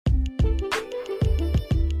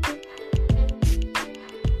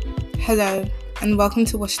Hello, and welcome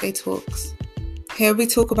to Wash Day Talks. Here we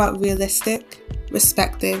talk about realistic,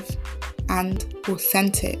 respective, and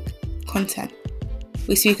authentic content.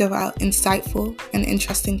 We speak about insightful and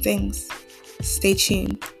interesting things. Stay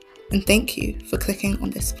tuned, and thank you for clicking on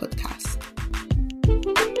this podcast.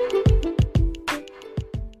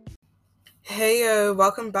 Hey yo,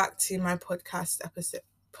 welcome back to my podcast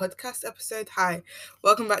episode. Hi.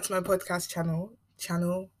 Welcome back to my podcast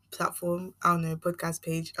platform, I don't know, podcast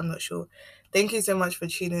page, I'm not sure. Thank you so much for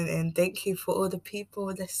tuning in. Thank you for all the people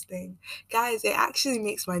listening. Guys, it actually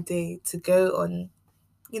makes my day to go on,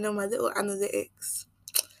 my little analytics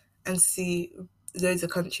and see loads of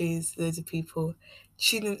countries, loads of people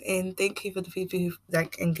tuning in. Thank you for the people who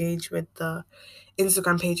engage with the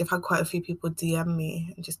Instagram page. I've had quite a few people DM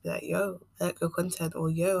me and just be like, yo, I like your content, or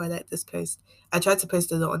yo, I like this post. I tried to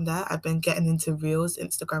post a lot on there. I've been getting into reels,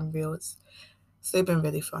 Instagram reels. So they've been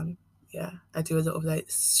really fun. Yeah, I do a lot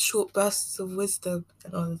of short bursts of wisdom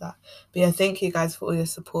and all of that. But yeah, thank you guys for all your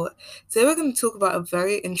support. Today we're going to talk about a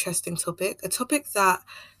very interesting topic. A topic that,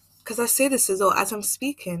 because I say this as well, as I'm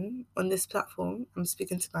speaking on this platform, I'm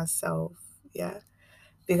speaking to myself. Yeah.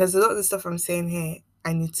 Because a lot of the stuff I'm saying here,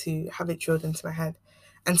 I need to have it drilled into my head.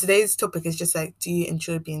 And today's topic is just do you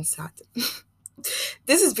enjoy being sad?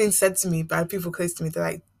 This has been said to me by people close to me. They're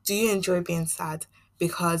like, do you enjoy being sad?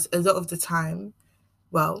 Because a lot of the time,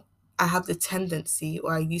 I have the tendency,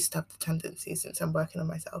 or I used to have the tendency since I'm working on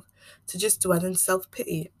myself, to just dwell in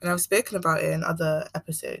self-pity. And I've spoken about it in other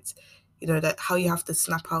episodes, that how you have to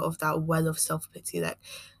snap out of that well of self-pity.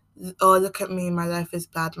 Oh, look at me, my life is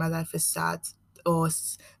bad, my life is sad, or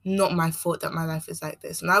it's not my fault that my life is like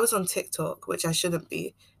this. And I was on TikTok, which I shouldn't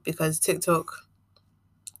be, because TikTok,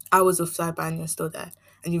 I was with Flyby and you're still there,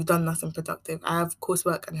 and you've done nothing productive. I have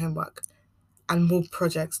coursework and homework and more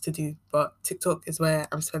projects to do, but TikTok is where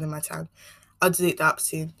I'm spending my time. I'll delete the app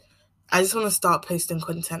soon. I just want to start posting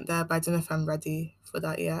content there, but I don't know if I'm ready for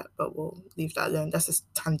that yet, but we'll leave that alone. That's a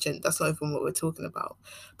tangent. That's not even what we're talking about.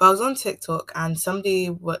 But I was on TikTok and somebody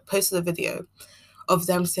posted a video of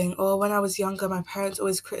them saying, oh, when I was younger, my parents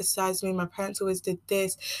always criticized me. My parents always did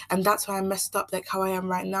this. And that's why I messed up how I am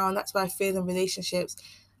right now. And that's why I fail in relationships.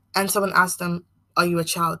 And someone asked them, are you a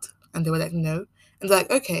child? And they were like, no. And they're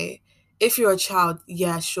like, okay, if you're a child,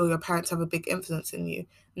 yeah, sure, your parents have a big influence in you.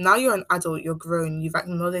 Now you're an adult, you're grown, you've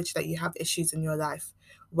acknowledged that you have issues in your life.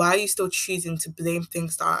 Why are you still choosing to blame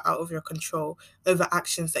things that are out of your control over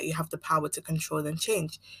actions that you have the power to control and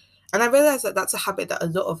change? And I realized that that's a habit that a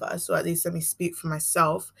lot of us, or at least let me speak for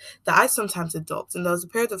myself, that I sometimes adopt. And there was a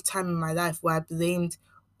period of time in my life where I blamed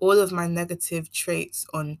all of my negative traits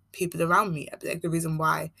on people around me. I'd be like, the reason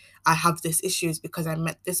why I have this issue is because I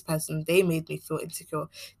met this person. They made me feel insecure.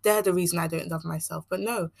 They're the reason I don't love myself. But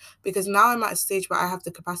no, because now I'm at a stage where I have the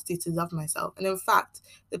capacity to love myself. And in fact,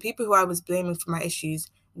 the people who I was blaming for my issues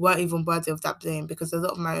weren't even worthy of that blame, because a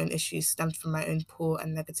lot of my own issues stemmed from my own poor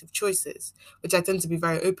and negative choices, which I tend to be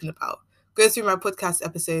very open about. Go through my podcast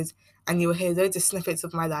episodes and you'll hear loads of snippets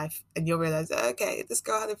of my life and you'll realize, okay, this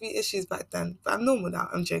girl had a few issues back then, but I'm normal now.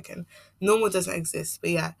 I'm joking. Normal doesn't exist.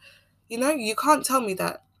 But yeah, you can't tell me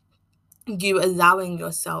that you allowing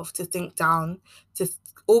yourself to think down, to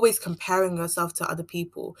always comparing yourself to other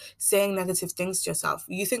people, saying negative things to yourself.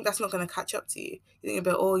 You think that's not going to catch up to you. You think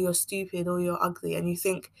about, oh, you're stupid, or you're ugly, and you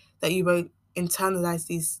think that you won't internalize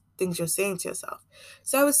these things you're saying to yourself.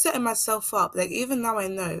 So I was setting myself up. Even now I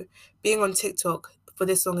know being on TikTok for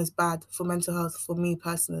this long is bad for mental health for me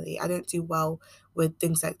personally. I don't do well with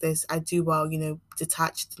things like this. I do well,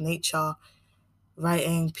 detached nature,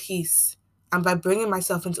 writing, peace. And by bringing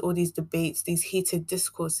myself into all these debates, these heated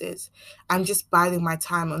discourses, I'm just biding my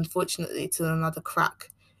time, unfortunately, to another crack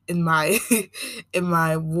in my in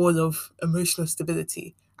my wall of emotional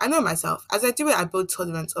stability. I know myself. As I do it, I build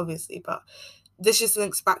tolerance, obviously, but this just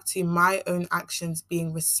links back to my own actions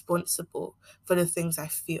being responsible for the things I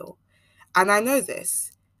feel. And I know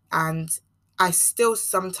this, and I still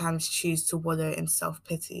sometimes choose to wallow in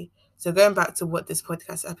self-pity. So going back to what this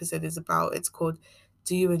podcast episode is about, it's called,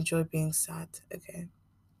 Do You Enjoy Being Sad? Okay.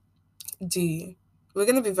 Do you? We're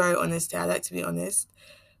going to be very honest here. I like to be honest.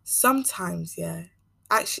 Sometimes, yeah.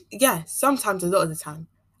 Actually, yeah, sometimes, a lot of the time,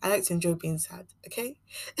 I like to enjoy being sad, okay?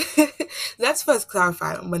 Let's first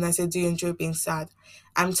clarify, when I say do you enjoy being sad,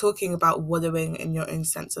 I'm talking about wallowing in your own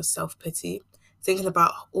sense of self-pity, thinking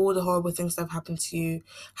about all the horrible things that have happened to you,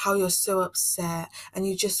 how you're so upset and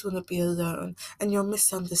you just want to be alone and you're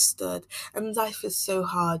misunderstood and life is so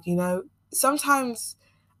hard, Sometimes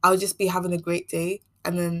I'll just be having a great day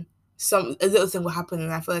and then a little thing will happen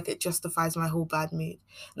and I feel like it justifies my whole bad mood.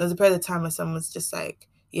 And there was a period of time where someone was just like,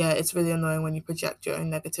 yeah, it's really annoying when you project your own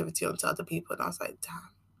negativity onto other people. And I was like, damn.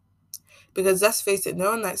 Because let's face it,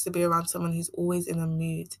 no one likes to be around someone who's always in a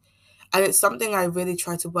mood. And it's something I really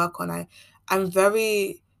try to work on. I'm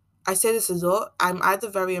very, I say this a lot, I'm either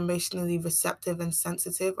very emotionally receptive and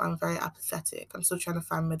sensitive, or I'm very apathetic. I'm still trying to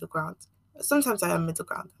find middle ground. Sometimes I am middle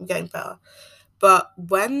ground. I'm getting better. But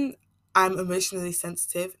when I'm emotionally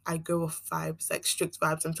sensitive, I go off vibes, like strict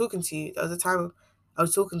vibes. I'm talking to you. There was a time I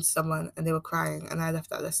was talking to someone and they were crying, and I left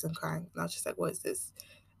that lesson crying. And I was just like, what is this?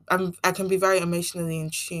 I can be very emotionally in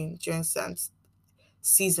tune during certain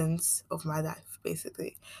seasons of my life,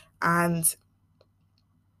 basically. And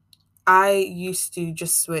I used to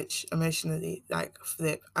just switch emotionally, like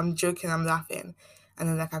flip. I'm joking, I'm laughing, and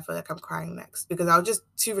then like I feel like I'm crying next because I was just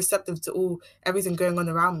too receptive to all everything going on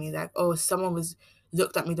around me. Like, oh, someone was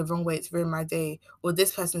looked at me the wrong way, it's ruined my day, or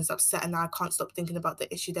this person is upset and now I can't stop thinking about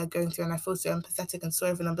the issue they're going through and I feel so empathetic and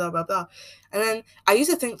sorry for them, blah blah blah. And then I used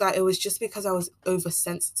to think that it was just because I was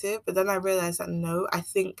oversensitive, but then I realized that no, I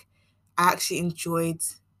think I actually enjoyed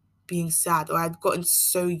being sad, or I'd gotten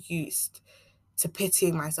so used to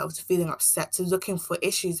pitying myself, to feeling upset, to looking for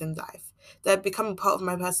issues in life that had become a part of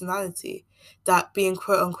my personality. That being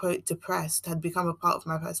quote unquote depressed had become a part of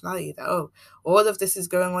my personality. That, oh, all of this is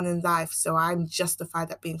going on in life, so I'm justified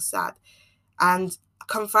at being sad. And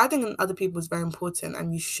confiding in other people is very important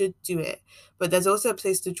and you should do it. But there's also a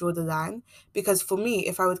place to draw the line because for me,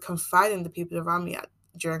 if I would confide in the people around me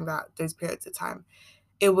during those periods of time,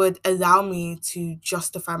 it would allow me to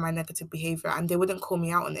justify my negative behavior and they wouldn't call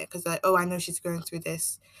me out on it because like, oh, I know she's going through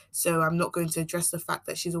this, so I'm not going to address the fact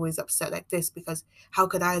that she's always upset like this, because how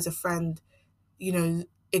could I as a friend, you know,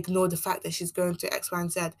 ignore the fact that she's going through X, Y,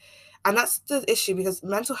 and Z. And that's the issue, because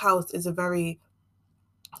mental health is a very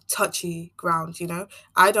touchy ground, you know.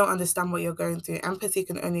 I don't understand what you're going through. Empathy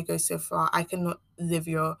can only go so far. I cannot live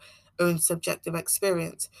your own subjective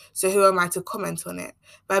experience. So who am I to comment on it?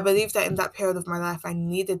 But I believe that in that period of my life, I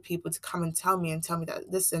needed people to come and tell me that,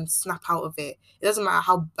 listen, snap out of it. It doesn't matter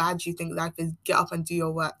how bad you think life is, get up and do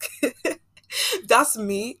your work. That's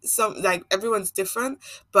me. Some, like, everyone's different,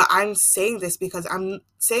 but I'm saying this because I'm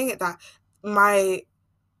saying it that my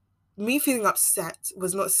me feeling upset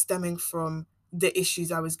was not stemming from the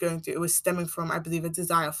issues I was going through. It was stemming from, I believe, a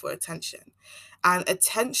desire for attention. And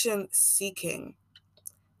attention seeking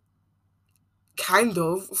kind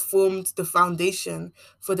of formed the foundation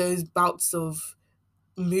for those bouts of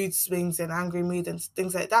mood swings and angry mood and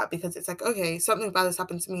things like that, because it's like, okay, something bad has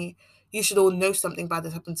happened to me, you should all know something bad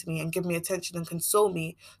has happened to me and give me attention and console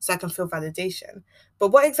me so I can feel validation. But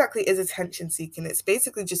what exactly is attention seeking? It's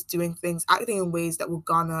basically just doing things, acting in ways that will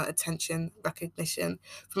garner attention, recognition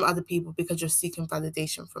from other people because you're seeking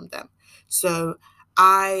validation from them. So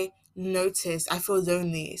I notice I feel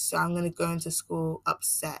lonely, so I'm going to go into school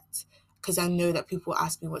upset because I know that people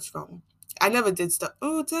ask me what's wrong. I never did stuff.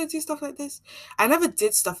 Oh, did I do stuff like this? I never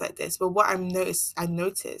did stuff like this, but what I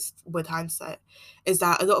noticed with hindsight is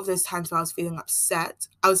that a lot of those times where I was feeling upset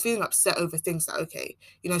over things that, okay,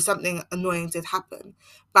 you know, something annoying did happen,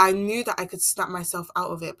 but I knew that I could snap myself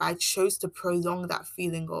out of it, but I chose to prolong that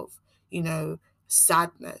feeling of, you know,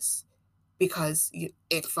 sadness because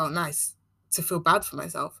it felt nice to feel bad for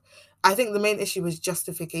myself. I think the main issue was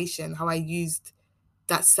justification, how I used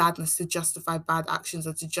that sadness to justify bad actions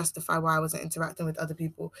or to justify why I wasn't interacting with other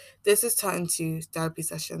people. This is turned into therapy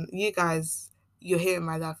session. You guys, you're hearing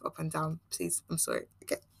my life up and down. Please, I'm sorry.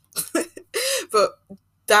 Okay. But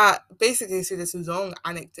that basically, through this long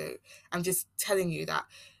anecdote, I'm just telling you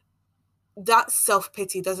that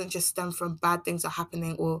self-pity doesn't just stem from bad things are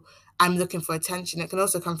happening or I'm looking for attention. It can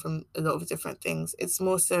also come from a lot of different things. It's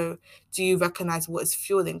more so, do you recognize what is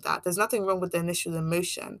fueling that? There's nothing wrong with the initial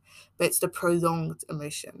emotion, but it's the prolonged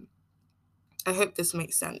emotion. I hope this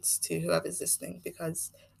makes sense to whoever's listening,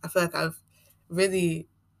 because I feel like I've really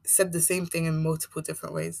said the same thing in multiple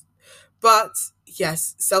different ways. But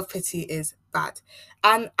yes, self pity is bad.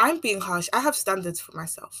 And I'm being harsh. I have standards for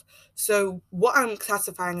myself. So what I'm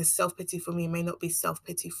classifying as self pity for me may not be self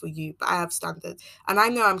pity for you, but I have standards. And I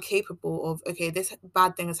know I'm capable of, okay, this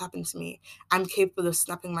bad thing has happened to me. I'm capable of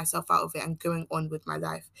snapping myself out of it and going on with my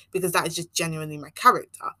life because that is just genuinely my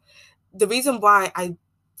character. The reason why I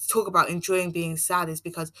talk about enjoying being sad is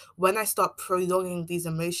because when I start prolonging these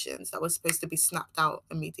emotions that were supposed to be snapped out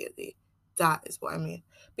immediately, that is what I mean.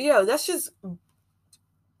 But yeah, let's just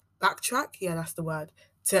backtrack. Yeah, that's the word.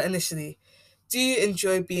 To initially, do you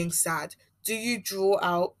enjoy being sad? Do you draw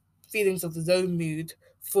out feelings of low mood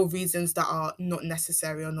for reasons that are not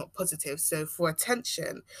necessary or not positive? So, for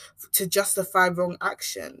attention, to justify wrong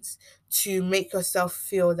actions, to make yourself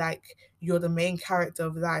feel like you're the main character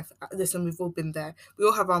of life. Listen, we've all been there. We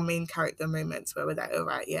all have our main character moments where we're like, oh,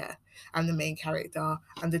 right, yeah, I'm the main character.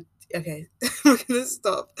 I'm the. Okay, we're going to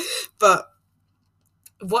stop. But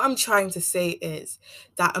what I'm trying to say is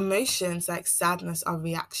that emotions like sadness are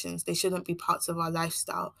reactions. They shouldn't be parts of our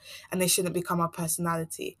lifestyle, and they shouldn't become our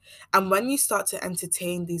personality. And when you start to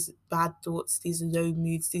entertain these bad thoughts, these low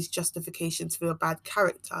moods, these justifications for your bad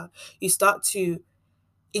character, you start to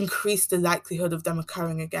increase the likelihood of them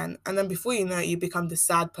occurring again. And then before you know it, you become the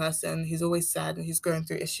sad person who's always sad and who's going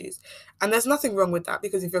through issues. And there's nothing wrong with that,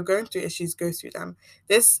 because if you're going through issues, go through them.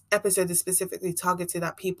 This episode is specifically targeted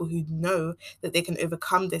at people who know that they can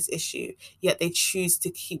overcome this issue, yet they choose to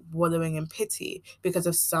keep wallowing in pity because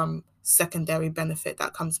of some secondary benefit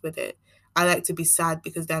that comes with it. I like to be sad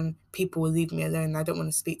because then people will leave me alone and I don't want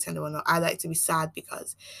to speak to anyone. Or I like to be sad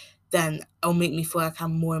because then it'll make me feel like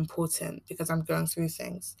I'm more important because I'm going through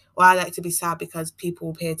things. Or I like to be sad because people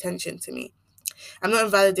will pay attention to me. I'm not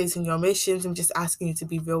invalidating your emotions. I'm just asking you to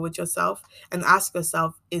be real with yourself and ask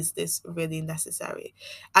yourself, is this really necessary?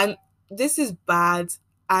 And this is bad.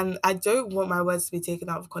 And I don't want my words to be taken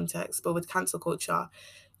out of context, but with cancel culture,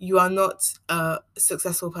 you are not a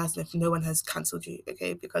successful person if no one has cancelled you,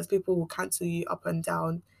 okay? Because people will cancel you up and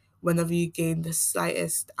down whenever you gain the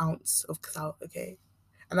slightest ounce of clout, okay?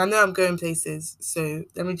 And I know I'm going places, so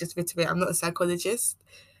let me just reiterate, I'm not a psychologist,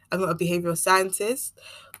 I'm not a behavioral scientist,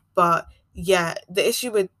 but yeah, the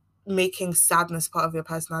issue with making sadness part of your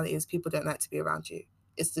personality is people don't like to be around you.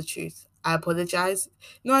 It's the truth. I apologize.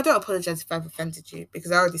 No, I don't apologize if I've offended you,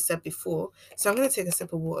 because I already said before. So I'm gonna take a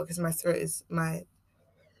sip of water because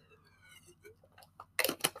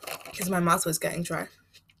my mouth was getting dry.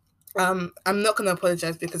 I'm not gonna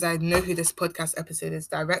apologize because I know who this podcast episode is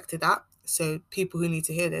directed at. So people who need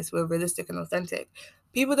to hear this, we're realistic and authentic.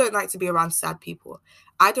 People don't like to be around sad people.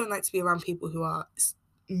 I don't like to be around people who are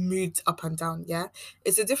moved up and down. Yeah,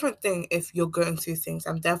 it's a different thing if you're going through things.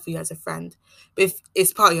 I'm there for you as a friend, but if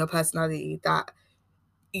it's part of your personality that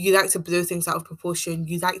you like to blow things out of proportion,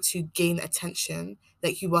 you like to gain attention,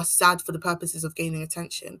 like you are sad for the purposes of gaining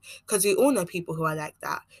attention. Because we all know people who are like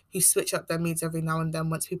that, who switch up their moods every now and then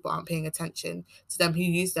once people aren't paying attention to them, who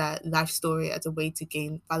use their life story as a way to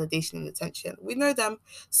gain validation and attention. We know them.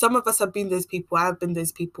 Some of us have been those people. I've been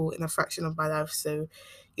those people in a fraction of my life. So,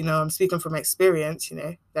 I'm speaking from experience,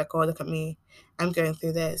 like, oh, look at me. I'm going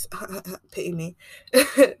through this. Pity me.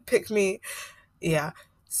 Pick me. Yeah,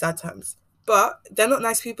 sad times. But they're not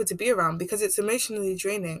nice people to be around because it's emotionally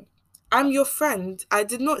draining. I'm your friend. I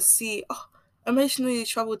did not see, oh, emotionally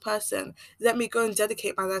troubled person. Let me go and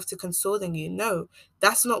dedicate my life to consoling you. No,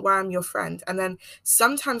 that's not why I'm your friend. And then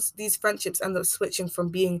sometimes these friendships end up switching from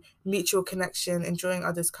being mutual connection, enjoying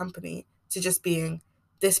others' company, to just being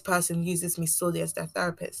this person uses me solely as their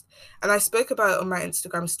therapist. And I spoke about it on my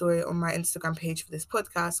Instagram story, on my Instagram page for this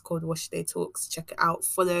podcast called Wash Day Talks. Check it out,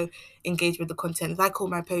 follow, engage with the content, like all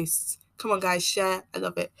my posts. Come on, guys, share. I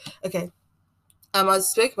love it. Okay. I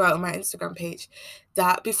spoke about on my Instagram page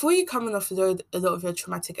that before you come and offload a lot of your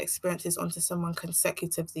traumatic experiences onto someone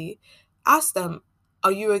consecutively, ask them,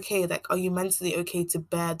 are you okay? Like, are you mentally okay to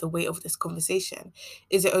bear the weight of this conversation?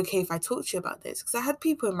 Is it okay if I talk to you about this? Because I had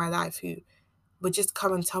people in my life who would just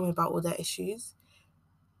come and tell me about all their issues.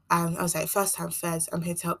 And I was like, first time, Fez, I'm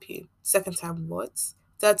here to help you. Second time, what?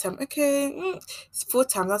 Third time, okay. Fourth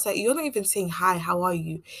time, I was like, you're not even saying hi, how are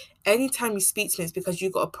you? Anytime you speak to me, it's because you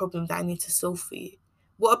got a problem that I need to solve for you.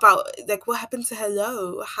 What about, like, what happened to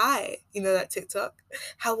hello? Hi. That TikTok?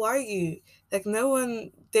 How are you? Like, no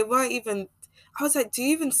one, they weren't even, I was like, do you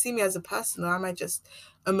even see me as a person, or am I just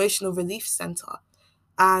emotional relief center?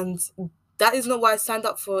 And that is not what I signed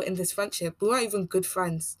up for in this friendship. We weren't even good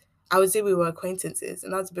friends. I would say we were acquaintances,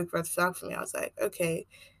 and that was a big red flag for me. I was like, okay.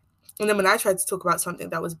 And then when I tried to talk about something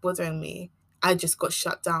that was bothering me, I just got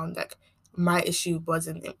shut down. Like, my issue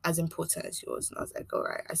wasn't as important as yours. And I was like, all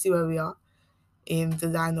right, I see where we are in the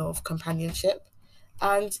line of companionship.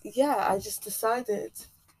 And yeah, I just decided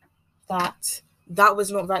that that was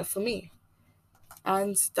not right for me.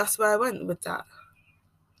 And that's where I went with that.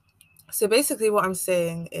 So basically, what I'm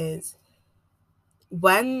saying is,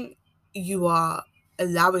 when you are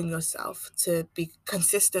allowing yourself to be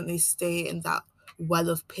consistently stay in that well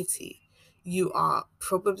of pity, you are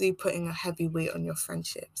probably putting a heavy weight on your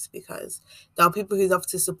friendships, because there are people who love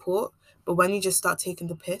to support, but when you just start taking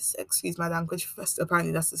the piss, excuse my language, first,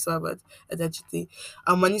 apparently that's the swear word, allegedly,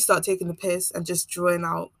 and when you start taking the piss and just drawing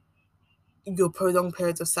out your prolonged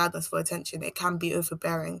periods of sadness for attention, it can be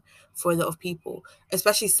overbearing for a lot of people,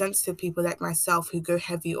 especially sensitive people like myself who go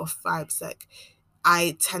heavy off vibes. Like,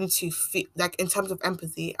 I tend to feel like, in terms of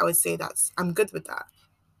empathy, I would say I'm good with that.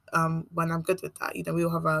 When I'm good with that, we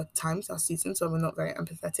all have our times, our seasons where we're not very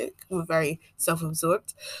empathetic, we're very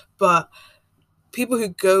self-absorbed. But people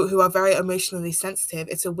who are very emotionally sensitive,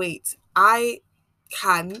 it's a weight. I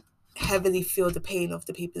can heavily feel the pain of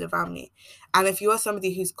the people around me. And if you are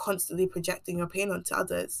somebody who's constantly projecting your pain onto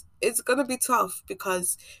others, it's gonna be tough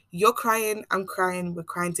because you're crying, I'm crying, we're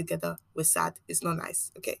crying together, we're sad. It's not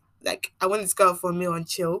nice. Okay. Like I wanted to go out for a meal and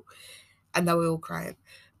chill, and now we're all crying.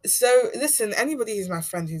 So listen, anybody who's my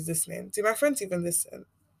friend who's listening, do my friends even listen?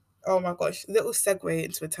 Oh my gosh, little segue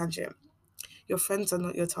into a tangent. Your friends are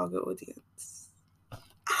not your target audience.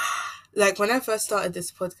 Like when I first started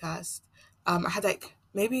this podcast, I had like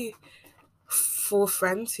maybe 4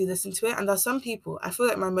 friends who listened to it, and there's some people I feel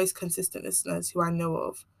like my most consistent listeners who I know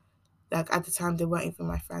of, like at the time they weren't even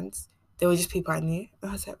my friends. They were just people I knew.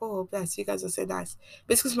 And I was like, oh bless, you guys are so nice.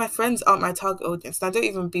 But it's because my friends aren't my target audience. And I don't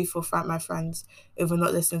even beef or fight my friends over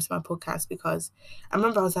not listening to my podcast, because I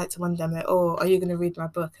remember I was like to one of them, like, oh, are you gonna read my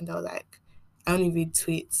book? And they were like, I only read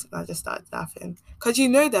tweets. And I just started laughing. Because you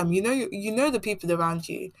know them, you know the people around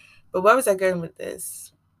you. But where was I going with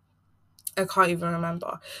this? I can't even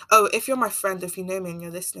remember. Oh, if you're my friend, if you know me and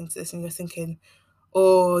you're listening to this and you're thinking,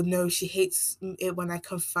 oh no, she hates it when I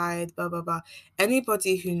confide, blah blah blah.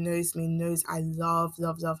 Anybody who knows me knows I love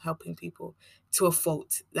helping people to a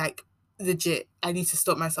fault. Like legit, I need to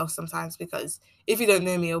stop myself sometimes, because if you don't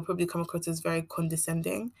know me, it'll probably come across as very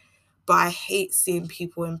condescending. But I hate seeing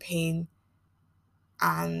people in pain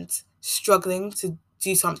and struggling to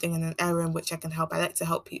do something in an area in which I can help. I like to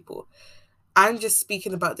help people. I'm just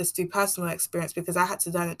speaking about this through personal experience because I had to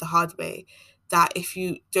learn it the hard way, that if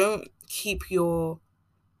you don't keep your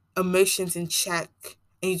emotions in check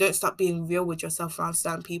and you don't start being real with yourself around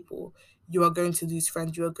certain people, you are going to lose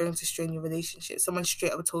friends, you are going to strain your relationship. Someone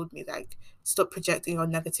straight up told me, like, stop projecting your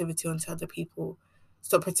negativity onto other people,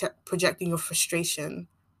 stop projecting your frustration.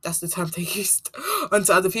 That's the term they used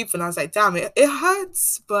onto other people. And I was like, damn, it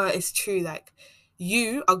hurts, but it's true. Like,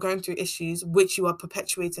 you are going through issues which you are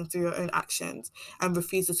perpetuating through your own actions and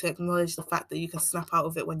refusal to acknowledge the fact that you can snap out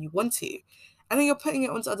of it when you want to. And then you're putting it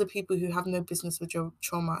onto other people who have no business with your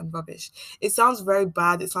trauma and rubbish. It sounds very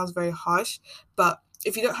bad, it sounds very harsh, but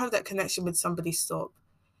if you don't have that connection with somebody, stop.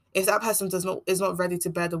 If that person is not ready to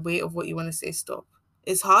bear the weight of what you want to say, stop.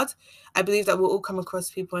 It's hard. I believe that we'll all come across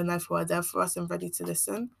people in life who are there for us and ready to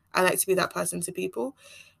listen. I like to be that person to people.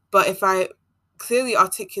 But if I clearly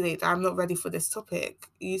articulate that I'm not ready for this topic,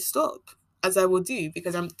 you stop, as I will do,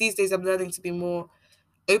 because these days I'm learning to be more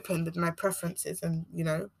open with my preferences and,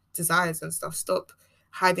 desires and stuff. Stop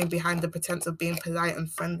hiding behind the pretense of being polite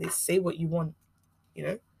and friendly. Say what you want, you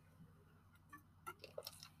know?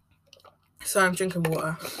 So I'm drinking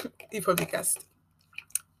water. You probably guessed.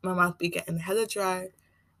 My mouth be getting hella dry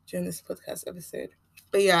during this podcast episode.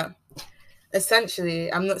 But yeah,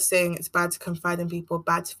 essentially, I'm not saying it's bad to confide in people,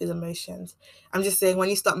 bad to feel emotions. I'm just saying when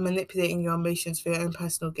you start manipulating your emotions for your own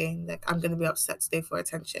personal gain, like I'm going to be upset today for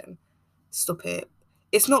attention, stop it.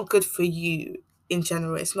 It's not good for you in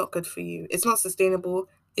general. It's not good for you. It's not sustainable.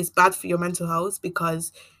 It's bad for your mental health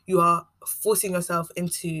because you are forcing yourself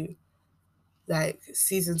into like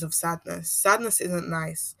seasons of sadness. Sadness isn't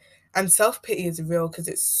nice. And self-pity is real because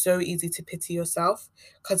it's so easy to pity yourself,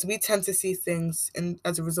 because we tend to see things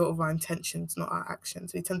as a result of our intentions, not our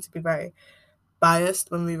actions. We tend to be very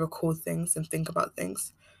biased when we record things and think about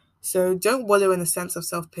things. So don't wallow in a sense of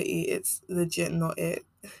self-pity. It's legit not it.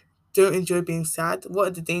 Don't enjoy being sad. What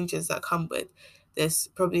are the dangers that come with this?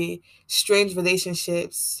 Probably strange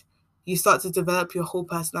relationships. You start to develop your whole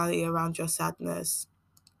personality around your sadness.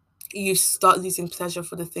 You start losing pleasure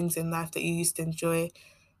for the things in life that you used to enjoy,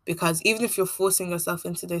 because even if you're forcing yourself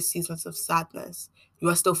into those seasons of sadness, you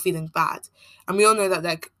are still feeling bad. And we all know that,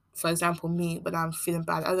 like, for example, me, when I'm feeling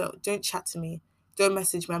bad, don't chat to me, don't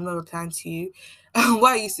message me, I'm not replying to you.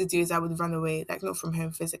 What I used to do is I would run away, like not from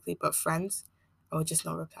home physically, but friends. I would just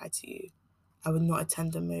not reply to you. I would not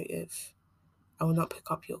attend the motive. I would not pick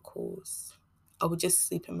up your calls. I would just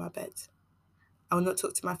sleep in my bed. I would not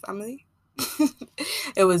talk to my family.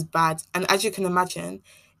 It was bad. And as you can imagine,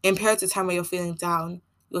 in periods of time where you're feeling down,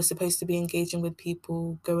 you're supposed to be engaging with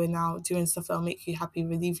people, going out, doing stuff that'll make you happy,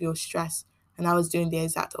 relieve your stress. And I was doing the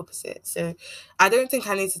exact opposite. So I don't think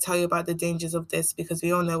I need to tell you about the dangers of this, because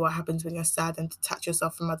we all know what happens when you're sad and detach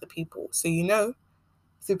yourself from other people. So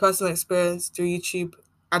through personal experience, through YouTube,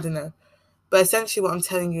 I don't know. But essentially what I'm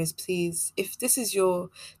telling you is, please, if this is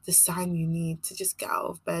the sign you need to just get out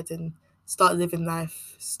of bed and start living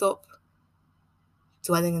life, stop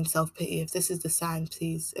dwelling in self-pity. If this is the sign,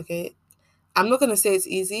 please, okay? I'm not going to say it's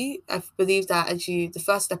easy. I believe that the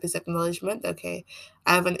first step is acknowledgement. Okay,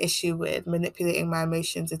 I have an issue with manipulating my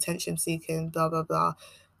emotions, attention seeking, blah, blah, blah,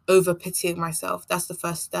 over pitying myself. That's the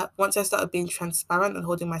first step. Once I started being transparent and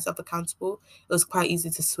holding myself accountable, it was quite easy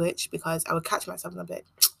to switch, because I would catch myself and I'd be like,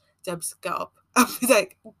 Debs, get up. I'd be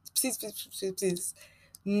like, please, please, please, please.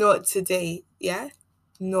 not today, yeah?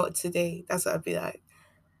 Not today. That's what I'd be like.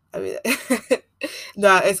 I'd be like,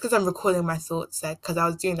 no, it's because I'm recording my thoughts, like, because I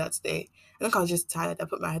was doing that today. I think I was just tired. I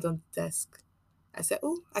put my head on the desk. I said,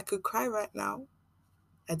 oh, I could cry right now.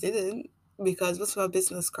 I didn't, because what's my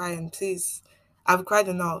business crying, please? I've cried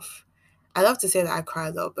enough. I love to say that I cry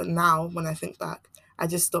a lot, but now when I think back, I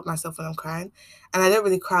just stop myself when I'm crying. And I don't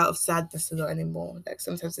really cry out of sadness a lot anymore. Like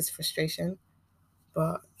sometimes it's frustration.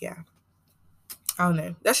 But yeah, I don't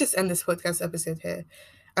know. Let's just end this podcast episode here.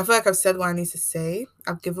 I feel like I've said what I need to say.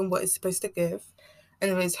 I've given what it's supposed to give.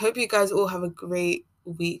 Anyways, hope you guys all have a great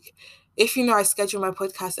week. If you know, I schedule my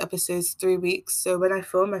podcast episodes 3 weeks. So when I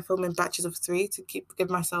film in batches of three to give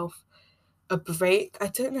myself a break. I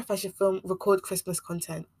don't know if I should record Christmas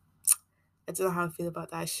content. I don't know how I feel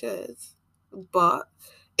about that. I should. But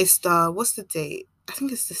it's what's the date? I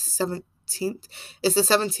think it's the 17th. It's the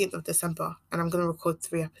 17th of December, and I'm going to record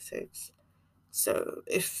 3 episodes. So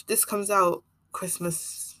if this comes out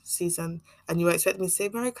Christmas season and you expect me to say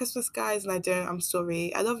Merry Christmas, guys, and I don't, I'm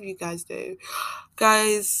sorry. I love you guys, though.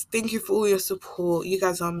 Guys, thank you for all your support. You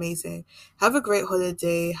guys are amazing. Have a great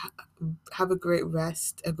holiday. Have a great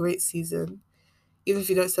rest, a great season. Even if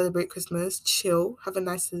you don't celebrate Christmas, chill, have a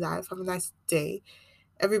nice life, have a nice day.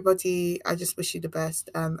 Everybody, I just wish you the best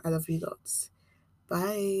and I love you lots.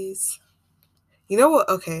 Bye. You know what?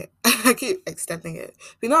 Okay, I keep extending it.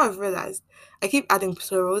 But you know what I've realized? I keep adding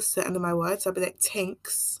plurals to the end of my words. I'll be like,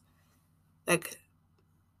 tanks, like,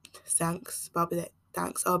 thanks, but I'll be like,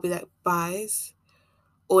 thanks. I'll be like, buys,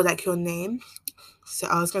 or like your name. So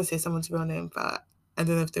I was going to say someone's real name, but I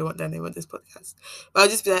don't know if they want their name on this podcast. But I'll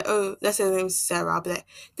just be like, oh, let's say the name's Sarah. I'll be like,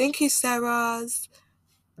 thank you, Sarahs.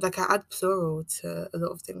 Like, I add plural to a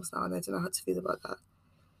lot of things now, and I don't know how to feel about that.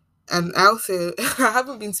 And I also, I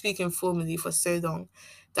haven't been speaking formally for so long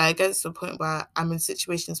that I get to the point where I'm in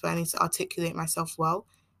situations where I need to articulate myself well,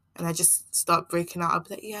 and I just start breaking out. I'll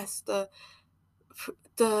be like, yes, like,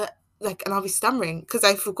 and I'll be stammering because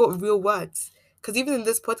I forgot real words. Because even in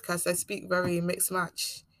this podcast, I speak very mixed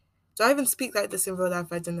match. Do I even speak like this in real life?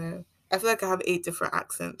 I don't know. I feel like I have 8 different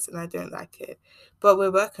accents, and I don't like it. But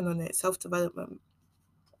we're working on it. Self development.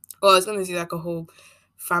 Well, I was gonna do like a whole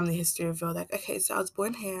family history reveal. Like, okay, so I was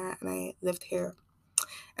born here, and I lived here,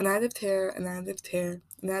 and I lived here, and I lived here,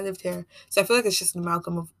 and I lived here. So I feel like it's just an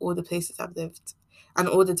amalgam of all the places I've lived and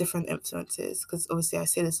all the different influences. Because obviously, I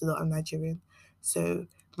say this a lot. I'm Nigerian, so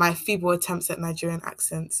my feeble attempts at Nigerian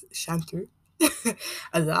accents shine through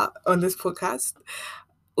a lot on this podcast.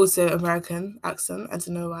 Also, American accent. I don't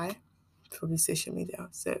know why. Probably social media.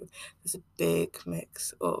 So there's a big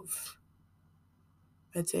mix of.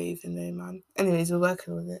 I don't even know, man. Anyways, we're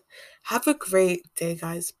working on it. Have a great day,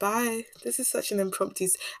 guys. Bye. This is such an impromptu.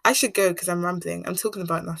 I should go because I'm rambling. I'm talking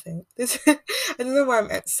about nothing. I don't know why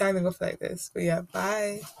I'm signing off like this, but yeah,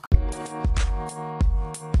 bye.